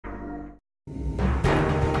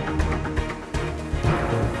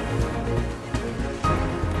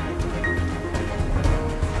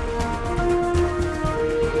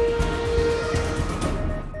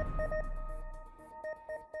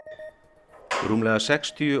Rúmlega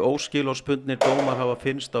 60 óskilorðsbundnir dómar hafa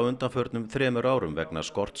finnst á undanförnum 3 árum vegna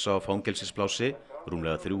skorts á fangelsisplássi.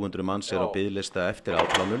 Rúmlega 300 manns á biðlista eftir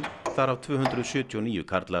afplánun, þar af 279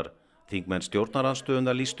 karlar. Þingmenn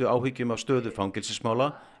stjórnarandstöðunnar lýstu áhyggjum af stöðu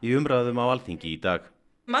fangelsismála í umræðum á Alþingi í dag.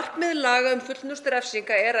 Markmið laga fullnustu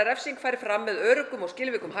refsinga að refsing fari fram með öruggum og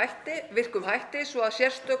skilvirkum hætti svo að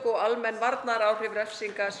sérstök og almenn varnaðaráhrif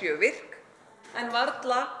refsinga séu virk, en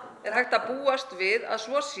varla hægt að búast við að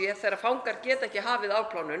svo sé þegar fangar geta ekki hafið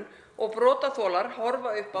afplánun og brotaþolar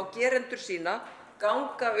horfa upp á gerendur sína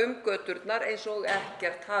ganga göturnar eins og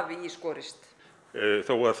ekkert hafi í skorist.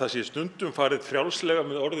 Þó að það sé stundum farið frjálslega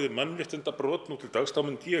með orðið mannréttindabrot nú til dags, þá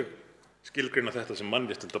myndi ég skilgreina þetta sem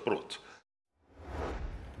mannréttindabrot.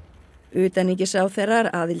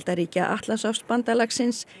 Utanríkisráðherrar aðildarríkja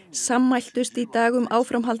Atlantshafsbandalagsins sammæltust í dag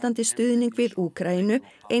áframhaldandi stuðning við Úkraínu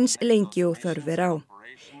eins lengi og þörf á.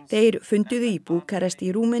 Þeir funduðu í Búkarest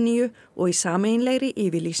í Rúmeníu og í sameiginlegri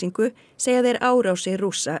yfirlýsingu segja þeir árásir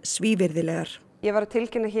Rússa svívirðilegar. Ég var að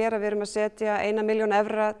tilkynna hér að við erum að setja 1 milljón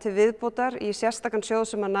evra til viðbótar í sérstakan sjóð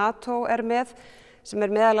sem að NATO með, sem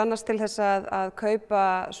meðal annars til þess að kaupa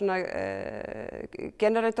svona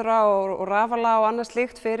generatora og rafala og annað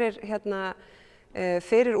slíkt fyrir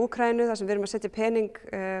Úkraínu, þar sem við erum að setja pening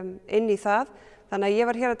inn í það. Þannig að ég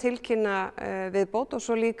var hér að tilkynna viðbót og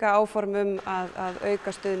svo líka áform að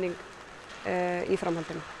auka stuðning í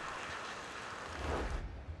framhaldinu.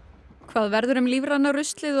 Hvað verður lífræna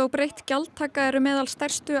ruslið og breytt gjaldtaka eru meðal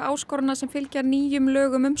stærstu áskorana sem fylgja nýjum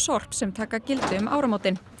lögum sorp sem taka gildi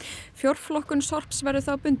áramótin. Fjórflokkun sorps verður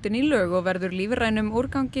þá bundin í lög og verður lífrænum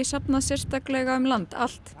úrgangi safnað sérstaklega land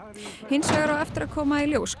allt. Hins vegar á eftir að koma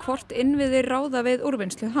í ljós hvort innviðir ráða við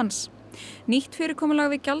úrvinnslu hans. Nýtt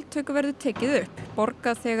fyrirkomulag við gjaldtöku verður tekið upp,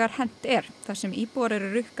 borgað þegar hent þar sem íbúar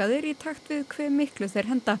eru rukkaðir í takt við hve miklu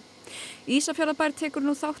þeir henda. Ísafjarðarbær tekur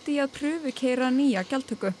nú þátt í að prufukeyra nýja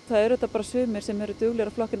gjaldtöku. Það eru þetta bara sumir sem eru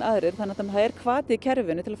duglegir að flokka en aðrir, þannig að það hvati í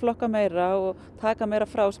kerfinu til að flokka meira og taka meira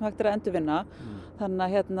frá sem hægt að endurvinna.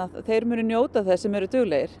 Þannig að þeir munu njóta þess sem eru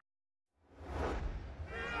duglegir.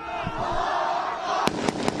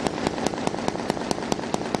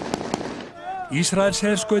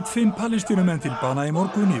 Ísraelsher skaut 5 palestínumenn til bana í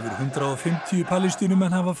morgun, yfir 150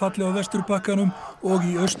 palestínumenn hafa fallið á Vesturbakkanum og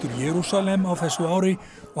í Austur-Jerúsalem á þessu ári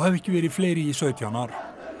og hafa ekki verið fleiri í 17 ár.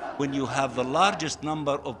 When you have the largest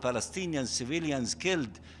number of Palestinian civilians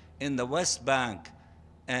killed in the West Bank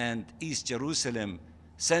and East Jerusalem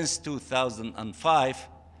since 2005,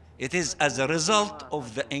 it is as a result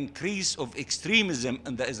of the increase of extremism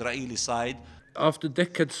on the Israeli side. After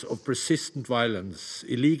decades of persistent violence,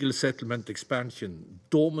 illegal settlement expansion,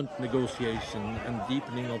 dormant negotiation and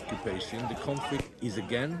deepening occupation, the conflict is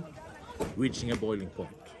again reaching a boiling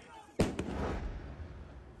point.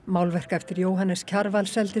 Málverk eftir Jóhannes Kjarval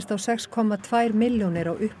seldist á 6,2 milljónir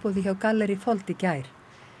á uppboði hjá Gallerí Fold í gær.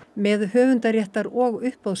 Með höfundaréttar og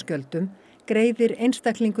uppboðsgjöldum greiðir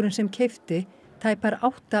einstaklingurinn sem keypti tæpar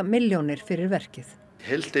 8 milljónir fyrir verkið.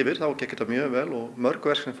 Heilt yfir þá gekk þetta mjög vel og mörg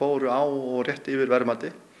verk sem fóru á og rétt yfir verðmæti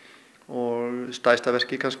og stærsta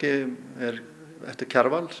verki kannski eftir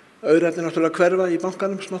Kjarval. Auðrættir náttúrulega hverfa í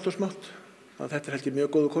bankanum smátt og smátt. Þetta held ég mjög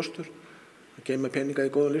góður kostur. Að geyma peninga í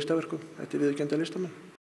góðum listaverkum. Þetta viðurkennda listamenn.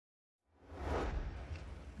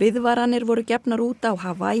 Viðvaranir voru gefnar út á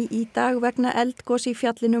Hawaii í dag vegna eldgos í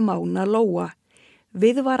fjallinu Mauna Loa.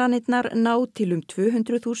 Viðvaranirnar ná til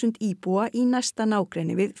 200.000 íbúa í næsta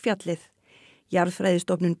nágrenni við fjallið.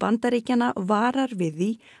 Jarðfræðistofnun Bandaríkjanna varar við því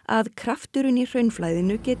að krafturinn í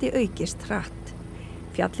hraunflæðinu geti aukist hratt.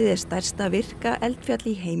 Fjallið stærsta virka eldfjall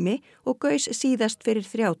í heimi og gaus síðast fyrir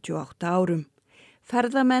 38 árum.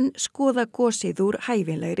 Ferðamenn skoða gosið úr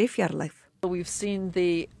hæfilegri fjarlægð. We've seen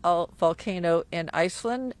the volcano in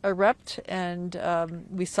Iceland erupt and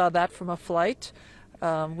we saw that from a flight.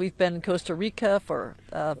 We've been in Costa Rica for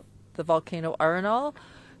the volcano Arenal.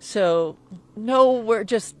 So no, we're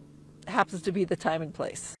just happens to be the time and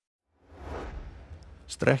place.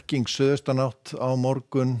 Strekking suðaustanátt á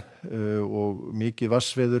morgun og mikið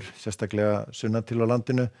vatnsveður, sérstaklega sunnan til á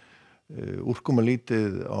landinu,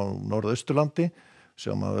 úrkomulítið á norðausturlandi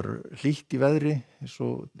sem að vera hlýtt í veðri eins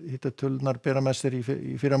og hitatölurnar bera með sér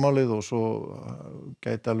í fyrramálið og svo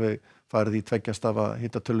gæti alveg farið í 2 stafa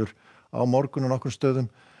hitatölur á morgun og nokkrum stöðum.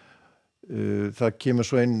 Það kemur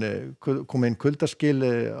svo koma inn kuldaskil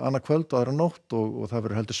annað kvöld og aðra nótt og það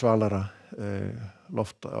verður heldur svalara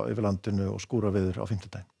loft yfir landinu og skúraveður á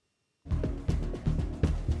fimmtudaginn.